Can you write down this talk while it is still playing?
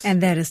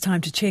And that is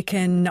time to check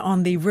in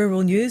on the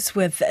rural news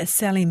with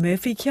Sally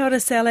Murphy. Kia ora,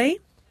 Sally.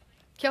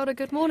 Kia ora,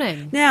 good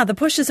morning. Now, the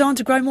push is on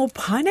to grow more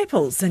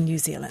pineapples in New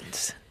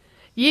Zealand.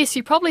 Yes,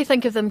 you probably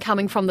think of them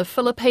coming from the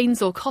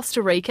Philippines or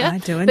Costa Rica. I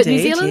do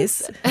indeed,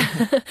 yes.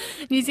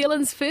 New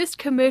Zealand's first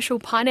commercial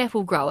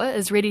pineapple grower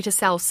is ready to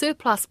sell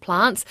surplus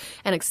plants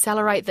and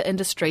accelerate the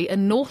industry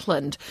in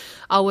Northland.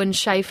 Owen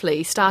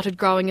Shafley started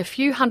growing a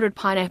few hundred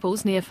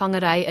pineapples near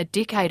Whangarei a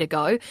decade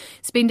ago,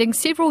 spending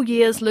several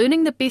years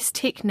learning the best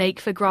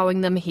technique for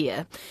growing them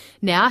here.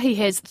 Now he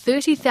has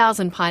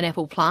 30,000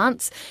 pineapple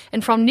plants,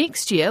 and from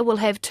next year will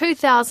have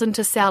 2,000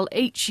 to sell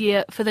each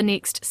year for the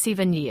next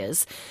 7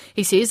 years.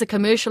 He says a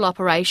commercial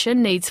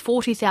operation needs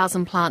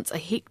 40,000 plants a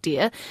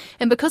hectare,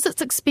 and because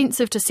it's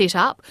expensive to set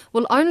up,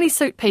 will only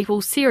suit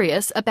people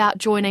serious about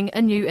joining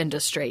a new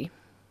industry.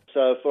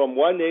 So from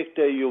 1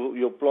 hectare,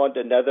 you'll plant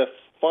another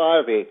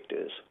 5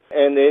 hectares.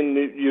 And then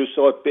you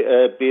start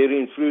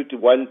bearing fruit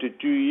 1 to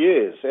 2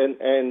 years.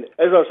 And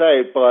as I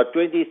say, by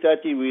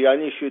 2030, we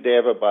only should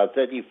have about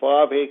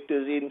 35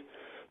 hectares in.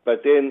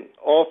 But then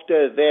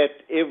after that,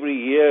 every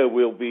year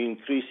we'll be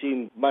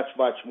increasing much,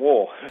 much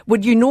more.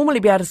 Would you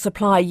normally be able to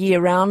supply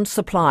year-round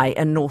supply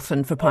in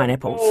Northland for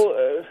pineapples?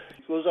 Well,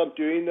 because I'm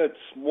doing it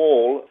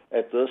small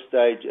at this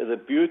stage, the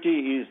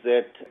beauty is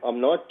that I'm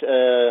not...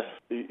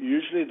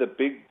 usually the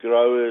big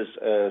growers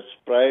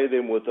spray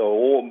them with a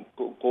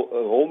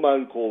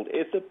hormone called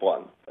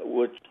ethipon,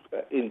 which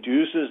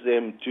induces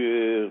them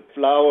to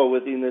flower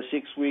within a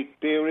 6-week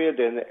period,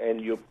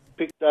 and you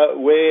pick up.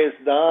 Whereas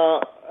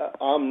now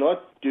I'm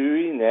not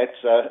doing that,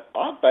 so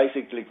I've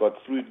basically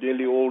got fruit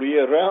nearly all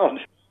year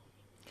round.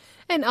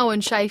 And Owen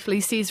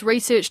Shafley says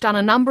research done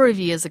a number of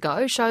years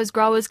ago shows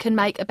growers can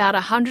make about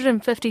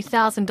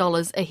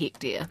 $150,000 a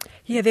hectare.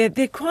 Yeah,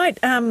 they're quite,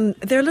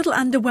 they're a little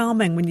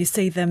underwhelming when you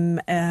see them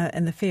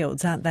in the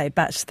fields, aren't they?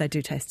 But they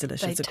do taste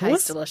delicious, of course. They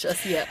taste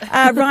delicious,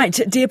 yeah. Right,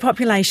 deer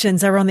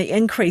populations are on the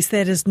increase.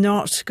 That is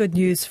not good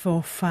news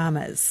for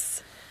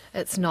farmers.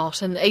 It's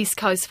not. An East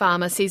Coast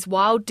farmer says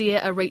wild deer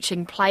are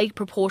reaching plague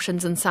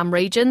proportions in some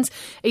regions,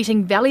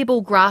 eating valuable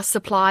grass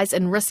supplies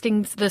and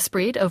risking the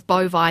spread of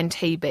bovine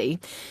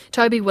TB.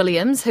 Toby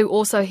Williams, who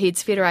also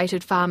heads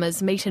Federated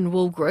Farmers Meat and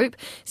Wool Group,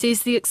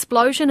 says the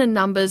explosion in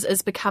numbers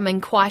is becoming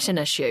quite an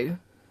issue.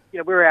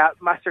 We were out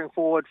mustering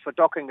forward for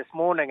docking this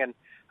morning, and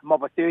a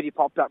mob of 30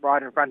 popped up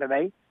right in front of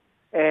me.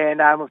 And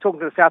we're talking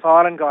to the South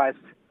Island guys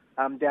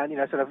down,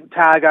 sort of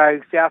Targo,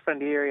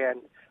 Southland area,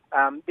 and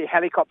they're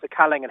helicopter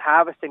culling and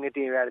harvesting the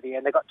deer out of there,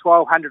 and they got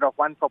 1,200 off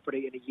one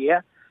property in a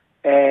year,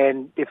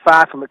 and they're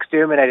far from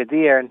exterminated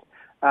there. And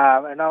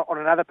on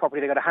another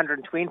property, they got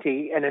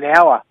 120 in an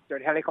hour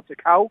doing helicopter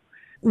cull.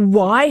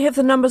 Why have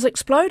the numbers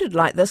exploded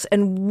like this,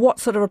 and what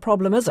sort of a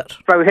problem is it?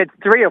 So we had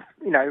 3 of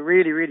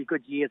really, really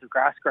good years of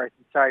grass growth,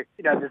 and so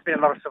there's been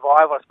a lot of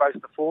survival, I suppose, for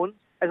the fawns.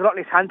 There's a lot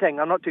less hunting.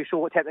 I'm not too sure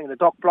what's happening in the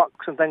dock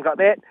blocks and things like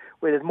that,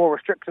 where there's more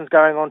restrictions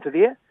going on to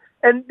there.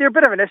 And they're a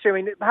bit of an issue. I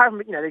mean, apart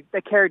from,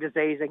 they carry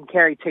disease, they can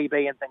carry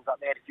TB and things like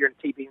that if you're in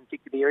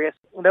TB-infected areas.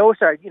 They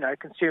also,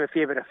 consume a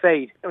fair bit of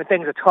feed. And when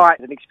things are tight,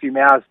 the next few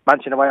mouths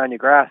bunching away on your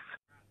grass.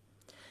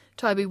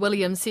 Toby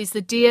Williams says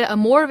the deer are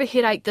more of a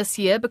headache this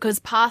year because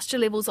pasture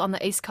levels on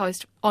East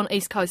Coast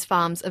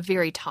farms are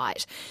very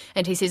tight.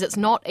 And he says it's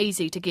not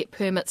easy to get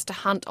permits to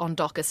hunt on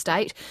Dock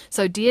Estate,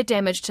 so deer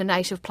damage to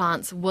native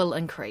plants will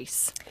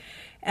increase.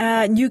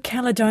 New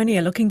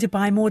Caledonia looking to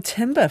buy more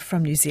timber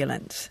from New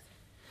Zealand.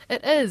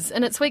 It is.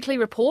 In its weekly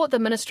report, the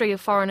Ministry of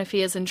Foreign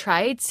Affairs and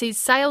Trade says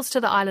sales to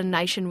the island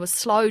nation were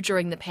slow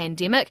during the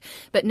pandemic,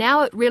 but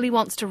now it really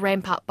wants to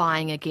ramp up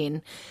buying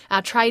again.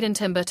 Our trade in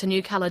timber to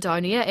New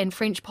Caledonia and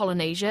French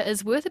Polynesia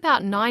is worth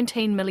about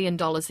 $19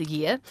 million a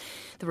year.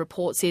 The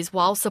report says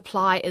while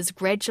supply is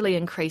gradually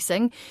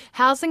increasing,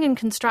 housing and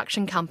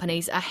construction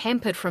companies are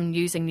hampered from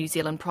using New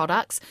Zealand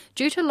products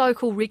due to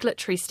local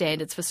regulatory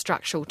standards for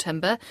structural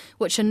timber,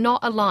 which are not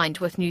aligned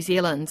with New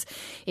Zealand's.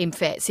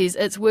 MFAT says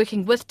it's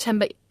working with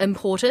timber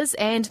importers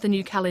and the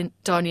New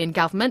Caledonian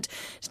government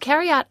to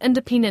carry out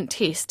independent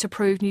tests to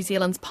prove New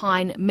Zealand's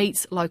pine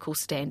meets local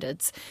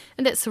standards.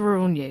 And that's the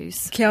rural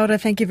news. Kia ora,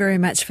 thank you very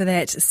much for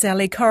that,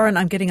 Sally. Corin,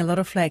 I'm getting a lot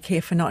of flack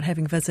here for not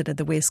having visited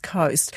the West Coast.